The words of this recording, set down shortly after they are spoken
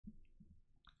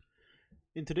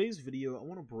In today's video, I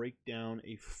want to break down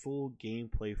a full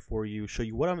gameplay for you, show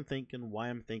you what I'm thinking, why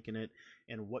I'm thinking it,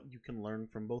 and what you can learn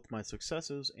from both my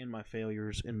successes and my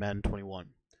failures in Madden 21.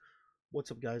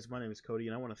 What's up, guys? My name is Cody,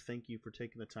 and I want to thank you for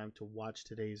taking the time to watch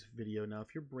today's video. Now,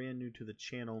 if you're brand new to the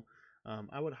channel,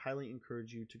 I would highly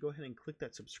encourage you to go ahead and click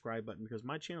that subscribe button, because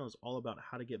my channel is all about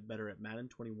how to get better at Madden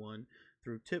 21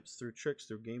 through tips, through tricks,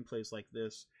 through gameplays like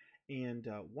this. And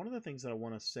one of the things that I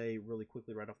want to say really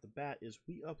quickly right off the bat is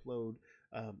we upload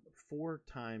 4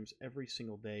 times every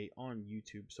single day on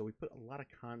YouTube. So we put a lot of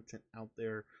content out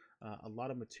there, a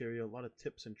lot of material, a lot of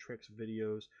tips and tricks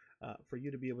videos for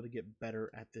you to be able to get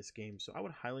better at this game. So I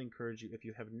would highly encourage you, if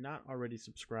you have not already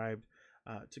subscribed,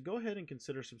 to go ahead and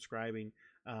consider subscribing.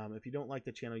 If you don't like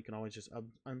the channel, you can always just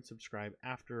unsubscribe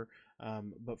after.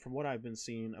 But from what I've been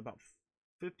seeing, about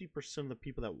 50% of the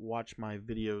people that watch my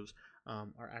videos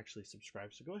are actually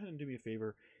subscribed. So go ahead and do me a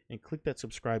favor and click that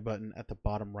subscribe button at the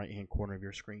bottom right hand corner of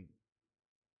your screen.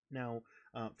 Now,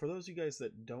 for those of you guys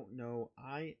that don't know,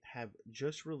 I have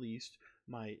just released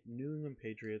my New England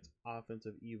Patriots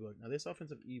offensive ebook. Now, this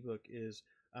offensive ebook is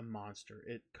a monster.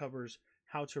 It covers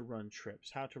how to run trips,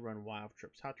 how to run wild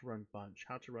trips, how to run bunch,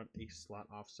 how to run a slot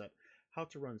offset, how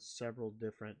to run several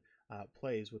different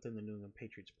plays within the New England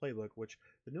Patriots playbook, which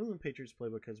the New England Patriots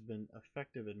playbook has been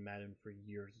effective in Madden for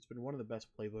years. It's been one of the best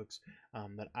playbooks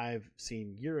that I've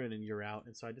seen year in and year out,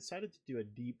 and so I decided to do a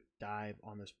deep dive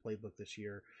on this playbook this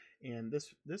year. And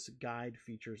this guide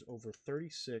features over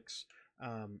 36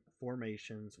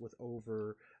 formations with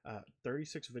over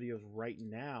 36 videos right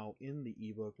now in the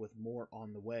ebook, with more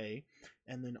on the way,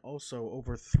 and then also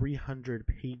over 300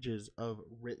 pages of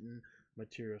written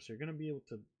material. So you're going to be able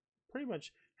to pretty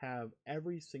much have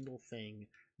every single thing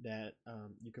that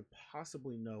you could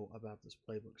possibly know about this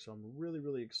playbook. So I'm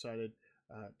really excited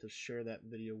to share that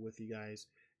video with you guys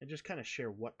and just kind of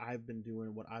share what I've been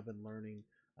doing, what I've been learning,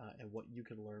 and what you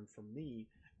can learn from me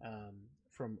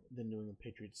from the New England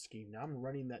Patriots scheme. Now, I'm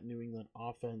running that New England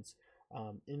offense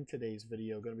in today's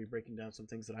video. Going to be breaking down some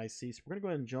things that I see. So we're going to go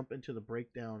ahead and jump into the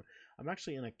breakdown. I'm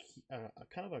actually in a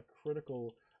kind of a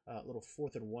critical little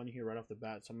 4th and 1 here right off the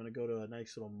bat. So I'm going to go to a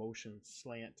nice little motion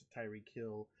slant to Tyreek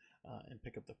Hill and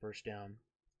pick up the first down.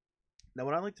 Now,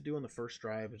 what I like to do on the first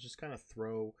drive is just kind of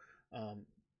throw,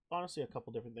 honestly, a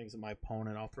couple different things at my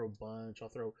opponent. I'll throw bunch. I'll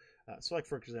throw, so like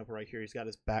for example, right here, he's got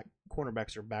his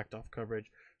cornerbacks are backed off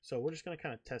coverage. So we're just going to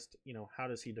kind of test, how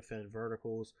does he defend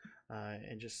verticals,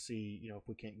 and just see, if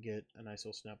we can't get a nice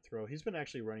little snap throw. He's been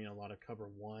actually running a lot of cover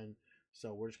 1,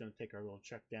 so we're just going to take our little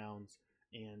check downs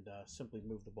and simply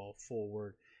move the ball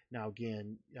forward. Now,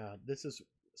 again, this is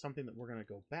something that we're going to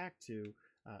go back to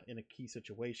in a key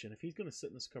situation. If he's going to sit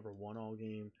in this cover 1 all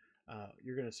game,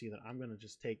 you're going to see that I'm going to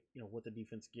just take what the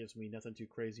defense gives me, nothing too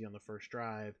crazy on the first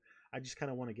drive. I just kind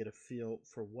of want to get a feel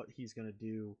for what he's going to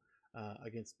do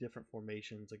against different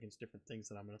formations, against different things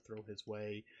that I'm going to throw his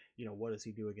way. What does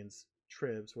he do against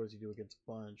tribs? What does he do against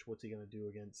bunch? What's he going to do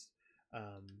against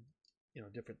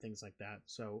different things like that?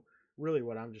 So really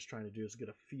what I'm just trying to do is get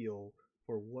a feel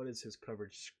for what is his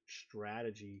coverage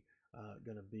strategy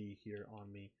going to be here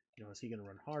on me. Is he going to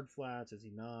run hard flats? Is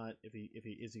he not?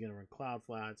 Is he going to run cloud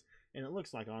flats? And it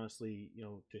looks like, honestly,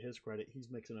 to his credit, he's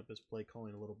mixing up his play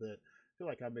calling a little bit. I feel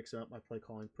like I mix up my play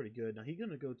calling pretty good. Now he's going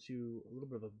to go to a little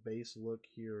bit of a base look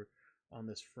here on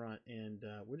this front, and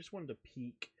we just wanted to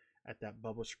peek at that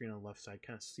bubble screen on the left side,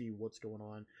 kind of see what's going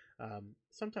on.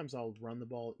 Sometimes I'll run the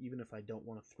ball even if I don't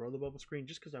want to throw the bubble screen,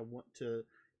 just because I want to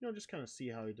just kind of see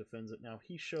how he defends it. Now,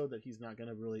 he showed that he's not going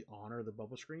to really honor the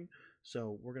bubble screen,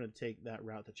 so we're going to take that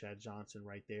route to Chad Johnson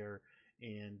right there,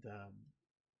 and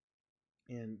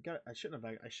I shouldn't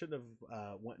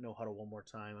have went no huddle one more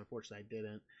time. Unfortunately, I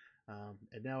didn't.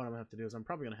 And now what I'm gonna have to do is I'm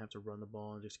probably gonna have to run the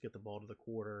ball and just get the ball to the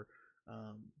quarter.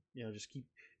 Just keep.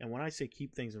 And when I say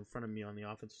keep things in front of me on the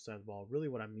offensive side of the ball, really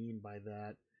what I mean by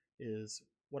that is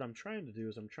what I'm trying to do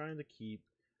is I'm trying to keep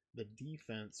the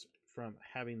defense from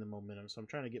having the momentum. So I'm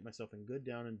trying to get myself in good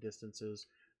down and distances.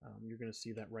 You're going to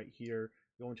see that right here.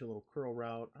 Going to a little curl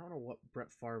route. I don't know what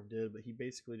Brett Favre did, but he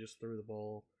basically just threw the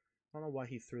ball. I don't know why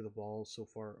he threw the ball so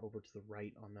far over to the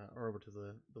right on that, or over to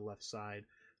the left side,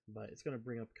 but it's going to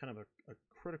bring up kind of a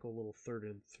critical little 3rd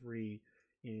and 3.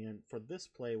 And for this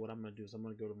play, what I'm going to do is I'm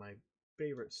going to go to my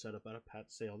favorite setup out of Pat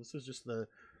Sale. This is just the,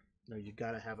 you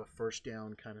got to have a first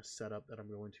down kind of setup that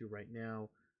I'm going to right now.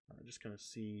 Just kind of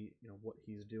see, what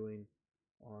he's doing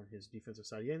on his defensive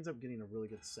side. He ends up getting a really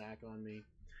good sack on me.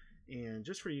 And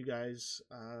just for you guys,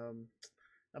 I'm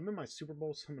in my Super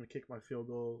Bowl, so I'm going to kick my field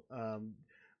goal. And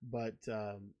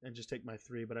just take my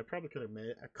 3. But I probably could have made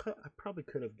it. I probably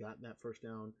could have gotten that first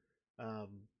down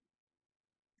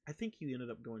I think he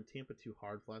ended up going Tampa 2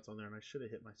 hard flats on there, and I should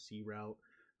have hit my C route.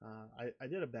 I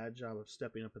did a bad job of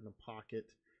stepping up in the pocket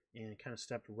and kind of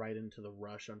stepped right into the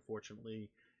rush, unfortunately,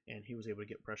 and he was able to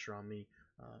get pressure on me.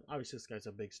 Obviously, this guy's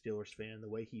a big Steelers fan. The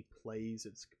way he plays,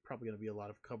 it's probably going to be a lot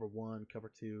of cover one,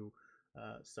 cover two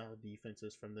style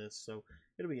defenses from this. So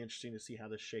it'll be interesting to see how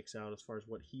this shakes out as far as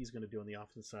what he's going to do on the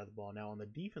offensive side of the ball. Now, on the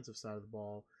defensive side of the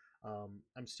ball,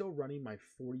 I'm still running my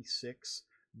 46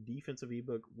 defensive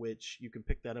ebook, which you can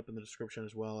pick that up in the description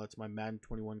as well. It's my Madden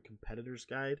 21 competitors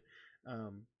guide.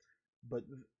 Um, but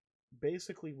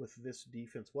basically, with this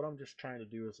defense, what I'm just trying to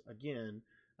do is, again,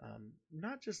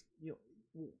 not just,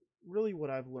 really what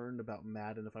I've learned about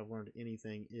Madden, if I've learned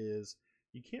anything, is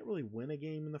you can't really win a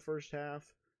game in the first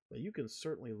half, but you can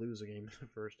certainly lose a game in the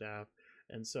first half.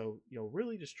 And so,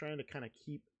 really just trying to kind of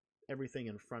keep everything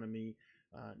in front of me,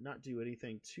 not do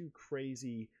anything too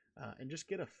crazy, and just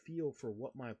get a feel for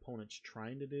what my opponent's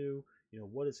trying to do.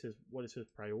 What is his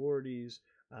priorities,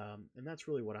 and that's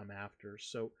really what I'm after.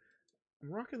 So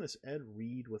I'm rocking this Ed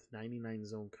Reed with 99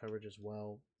 zone coverage as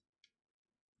well.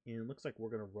 And it looks like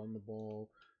we're going to run the ball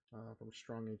from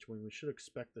strong H wing. We should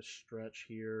expect the stretch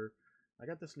here. I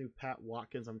got this new Pat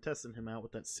Watkins. I'm testing him out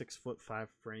with that 6'5"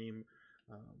 frame.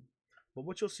 But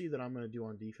what you'll see that I'm going to do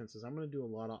on defense is I'm going to do a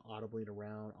lot of audibling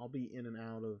around. I'll be in and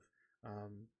out of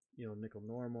nickel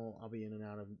normal. I'll be in and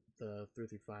out of the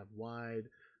 3-5 wide.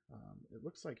 It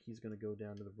looks like he's going to go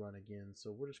down to the run again.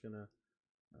 So we're just going to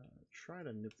try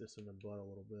to nip this in the bud a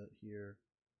little bit here.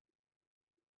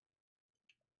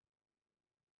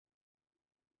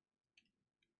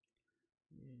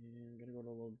 And gonna go to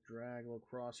a little drag, a little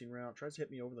crossing route. Tries to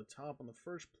hit me over the top on the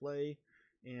first play,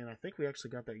 and I think we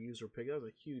actually got that user pick. That was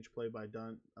a huge play by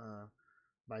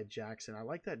Jackson. I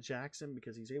like that Jackson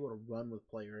because he's able to run with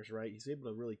players, right? He's able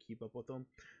to really keep up with them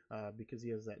because he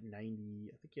has that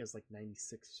 90. I think he has like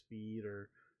 96 speed or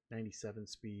 97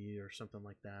 speed or something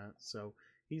like that. So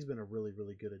he's been a really,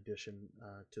 really good addition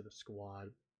to the squad.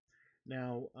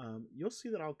 Now, you'll see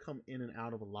that I'll come in and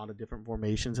out of a lot of different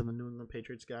formations in the New England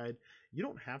Patriots guide. You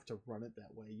don't have to run it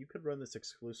that way. You could run this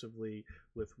exclusively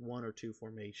with 1 or 2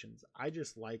 formations. I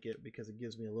just like it because it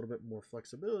gives me a little bit more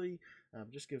flexibility,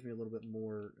 just gives me a little bit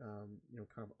more,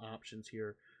 kind of options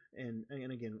here. And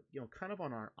again, kind of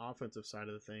on our offensive side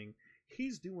of the thing,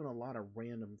 he's doing a lot of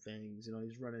random things.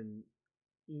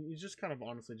 He's just kind of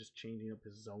honestly just changing up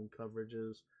his zone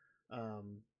coverages.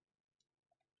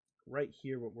 Right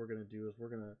here, what we're going to do is we're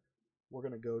going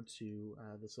to go to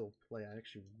this little play. I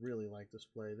actually really like this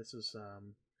play. This is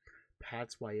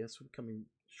Pat's YS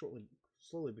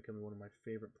slowly becoming one of my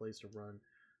favorite plays to run.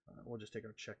 We'll just take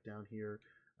our check down here.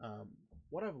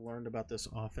 What I've learned about this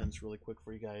offense really quick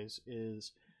for you guys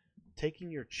is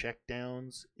taking your check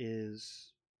downs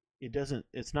it's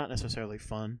not necessarily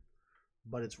fun,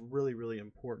 but it's really, really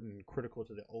important and critical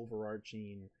to the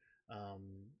overarching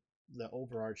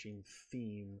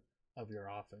theme of your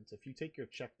offense. If you take your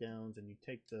check downs and you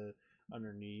take the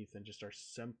underneath and just are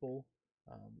simple,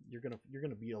 you're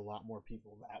gonna beat a lot more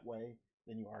people that way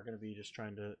than you are gonna be just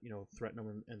trying to threaten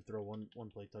them and throw one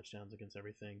play touchdowns against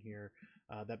everything here.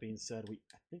 That being said,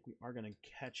 I think we are gonna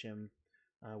catch him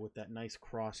with that nice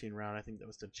crossing route. I think that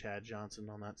was to Chad Johnson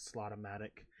on that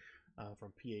slot-o-matic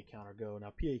from PA Counter Go.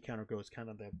 Now PA Counter Go is kind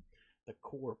of the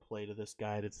core play to this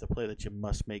guide. It's the play that you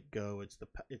must make go.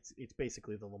 It's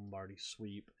basically the Lombardi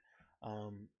sweep.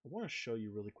 I want to show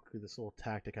you really quickly this little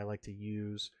tactic I like to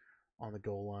use on the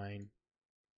goal line.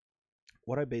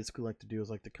 What I basically like to do is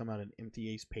like to come out an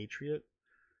empty ace Patriot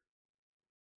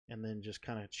and then just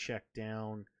kind of check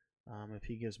down. If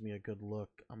he gives me a good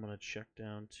look, I'm going to check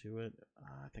down to it.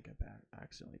 I think I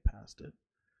accidentally passed it.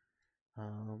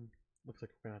 Looks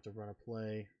like we're going to have to run a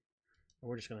play.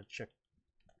 We're just going to check,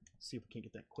 see if we can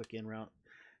get that quick in route.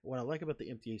 What I like about the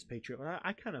empty ace Patriot,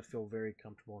 I kind of feel very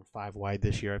comfortable in 5 wide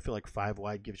this year. I feel like 5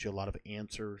 wide gives you a lot of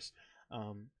answers.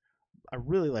 I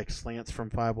really like slants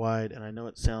from 5 wide, and I know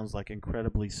it sounds like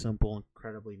incredibly simple,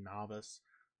 incredibly novice,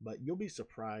 but you'll be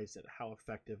surprised at how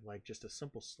effective like just a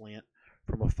simple slant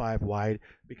from a 5 wide,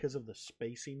 because of the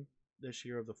spacing this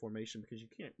year of the formation, because you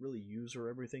can't really use or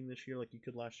everything this year like you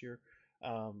could last year.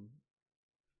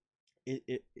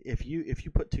 If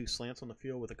you put 2 slants on the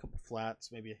field with a couple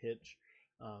flats, maybe a hitch,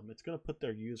 it's going to put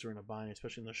their user in a bind,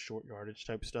 especially in the short yardage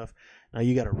type stuff. Now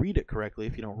you got to read it correctly.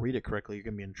 If you don't read it correctly, you're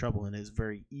going to be in trouble, and it's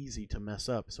very easy to mess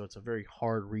up. So it's a very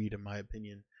hard read, in my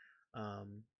opinion,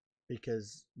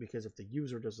 because if the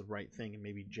user does the right thing and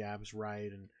maybe jabs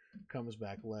right and comes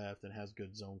back left and has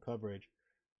good zone coverage,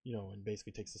 and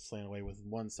basically takes the slant away with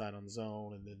one side on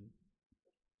zone and then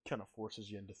kind of forces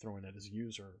you into throwing at his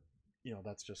user,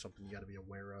 that's just something you got to be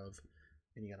aware of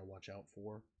and you got to watch out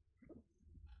for.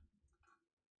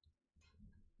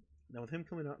 Now with him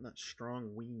coming out in that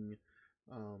strong wing,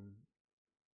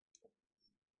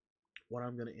 what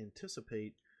I'm going to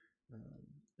anticipate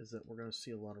is that we're going to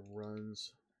see a lot of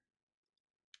runs.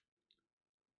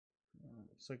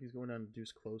 Looks like he's going down to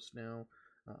deuce close now.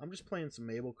 I'm just playing some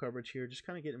Mabel coverage here, just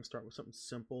kind of get him start with something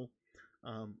simple.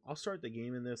 I'll start the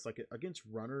game in this, like against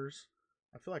runners.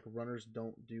 I feel like runners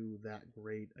don't do that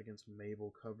great against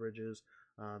Mabel coverages.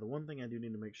 The one thing I do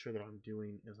need to make sure that I'm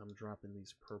doing is I'm dropping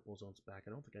these purple zones back. I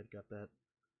don't think I got that.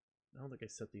 I don't think I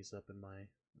set these up in my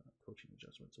coaching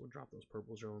adjustment. So we'll drop those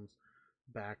purple zones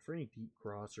back for any deep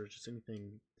crossers, just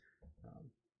anything.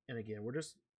 And again, we're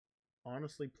just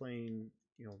honestly playing,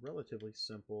 relatively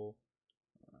simple.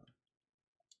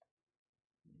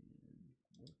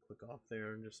 We'll click off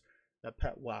there and just that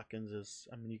Pat Watkins is,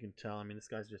 I mean, you can tell, I mean, this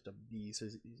guy's just a beast.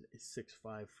 He's a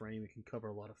 6'5" frame. He can cover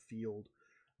a lot of field,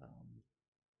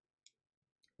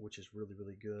 which is really,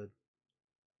 really good.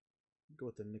 Go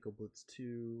with the nickel blitz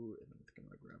 2, and I think I'm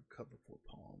going to grab cover 4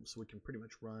 palms. So we can pretty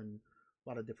much run a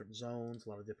lot of different zones, a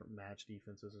lot of different match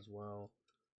defenses as well.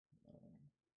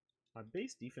 My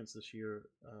base defense this year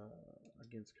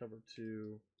against cover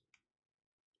 2.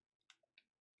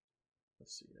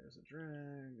 Let's see, there's a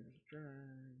drag,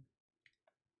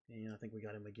 and I think we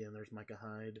got him again. There's Micah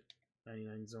Hyde,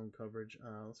 99 zone coverage.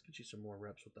 Let's get you some more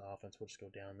reps with the offense. We'll just go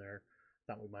down there.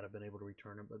 Thought we might have been able to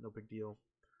return it, but no big deal.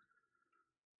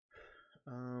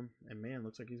 And man,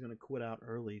 looks like he's going to quit out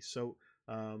early. So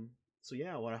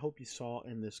yeah, what I hope you saw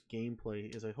in this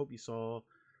gameplay is I hope you saw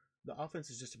the offense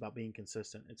is just about being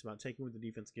consistent. It's about taking what the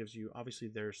defense gives you. Obviously,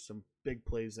 there's some big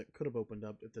plays that could have opened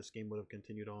up if this game would have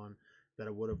continued on that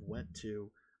it would have went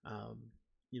to.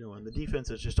 And the defense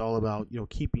is just all about,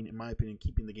 keeping, in my opinion,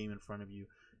 keeping the game in front of you.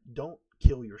 Don't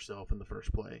kill yourself in the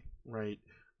first play, right?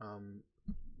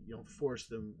 Force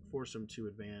them to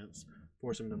advance,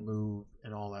 force them to move,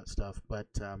 and all that stuff. But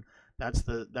that's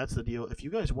the deal. If you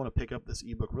guys want to pick up this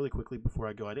ebook really quickly before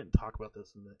I go, I didn't talk about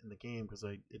this in the game because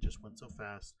it just went so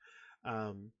fast.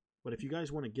 But if you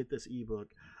guys want to get this ebook,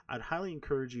 I'd highly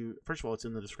encourage you. First of all, it's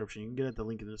in the description. You can get it, the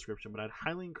link in the description. But I'd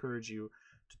highly encourage you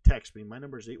to text me. My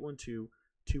number is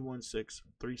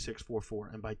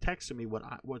 812-216-3644. And by texting me,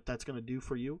 what that's going to do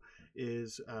for you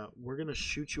is we're going to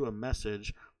shoot you a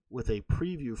message with a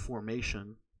preview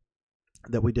formation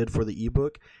that we did for the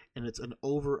ebook, and it's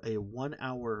over 1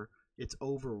 hour. It's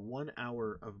over 1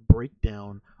 hour of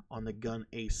breakdown on the gun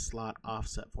ace slot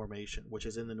offset formation, which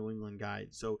is in the New England guide.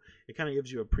 So it kind of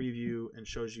gives you a preview and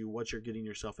shows you what you're getting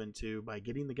yourself into by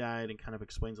getting the guide, and kind of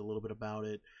explains a little bit about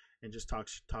it, and just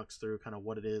talks through kind of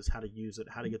what it is, how to use it,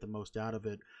 how to get the most out of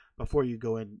it before you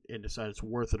go in and decide it's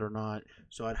worth it or not.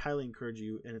 So I'd highly encourage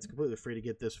you, and it's completely free to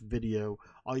get this video.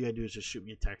 All you gotta do is just shoot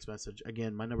me a text message.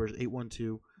 Again, my number is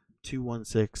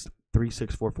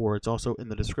 812-216-3644. It's also in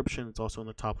the description. It's also in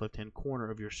the top left-hand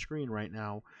corner of your screen right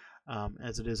now,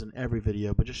 as it is in every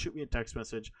video. But just shoot me a text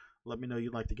message. Let me know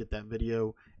you'd like to get that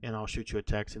video, and I'll shoot you a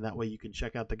text. And that way you can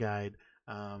check out the guide.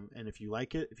 And if you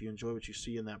like it, if you enjoy what you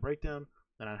see in that breakdown,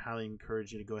 then I'd highly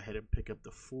encourage you to go ahead and pick up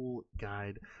the full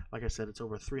guide. Like I said, it's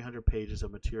over 300 pages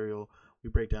of material.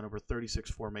 We break down over 36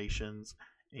 formations,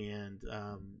 and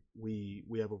we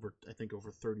have over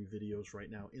 30 videos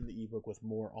right now in the ebook, with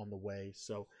more on the way.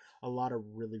 So a lot of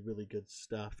really, really good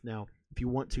stuff. Now, if you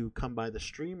want to come by the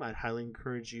stream, I'd highly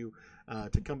encourage you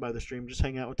to come by the stream. Just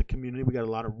hang out with the community. We got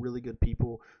a lot of really good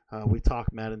people. We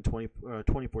talk Madden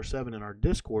 24/7 in our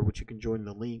Discord, which you can join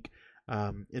the link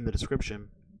in the description.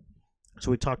 So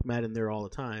we talk Madden there all the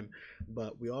time,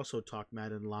 but we also talk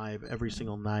Madden live every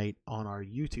single night on our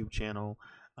YouTube channel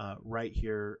right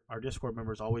here. Our Discord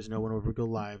members always know whenever we go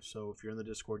live, so if you're in the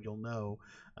Discord, you'll know.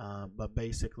 But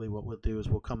basically what we'll do is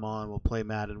we'll come on, we'll play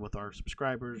Madden with our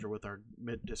subscribers or with our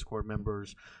Discord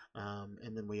members,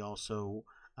 and then we also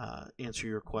answer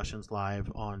your questions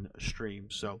live on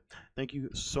stream. So thank you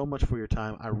so much for your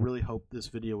time. I really hope this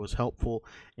video was helpful,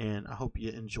 and I hope you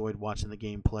enjoyed watching the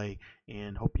gameplay,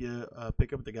 and hope you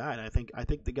pick up the guide. I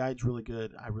think the guide's really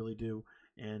good. I really do.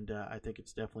 And I think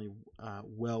it's definitely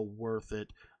well worth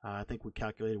it. I think we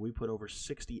calculated we put over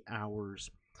 60 hours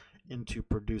into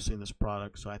producing this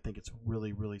product, so I think it's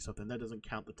really, really something. That doesn't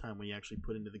count the time when you actually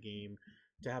put into the game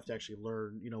to have to actually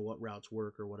learn, what routes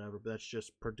work or whatever, but that's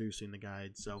just producing the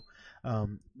guide. So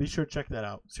be sure to check that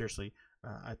out. Seriously,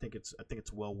 I think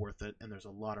it's well worth it, and there's a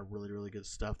lot of really, really good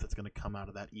stuff that's going to come out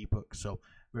of that ebook. So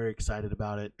very excited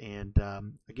about it. And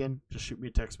again, just shoot me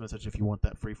a text message if you want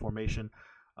that free formation.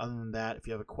 Other than that, if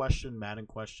you have a question, Madden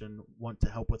question, want to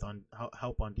help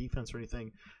on defense or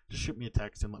anything, just shoot me a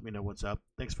text and let me know what's up.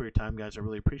 Thanks for your time, guys. I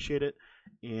really appreciate it.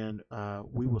 And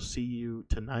we will see you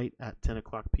tonight at 10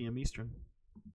 o'clock p.m. Eastern.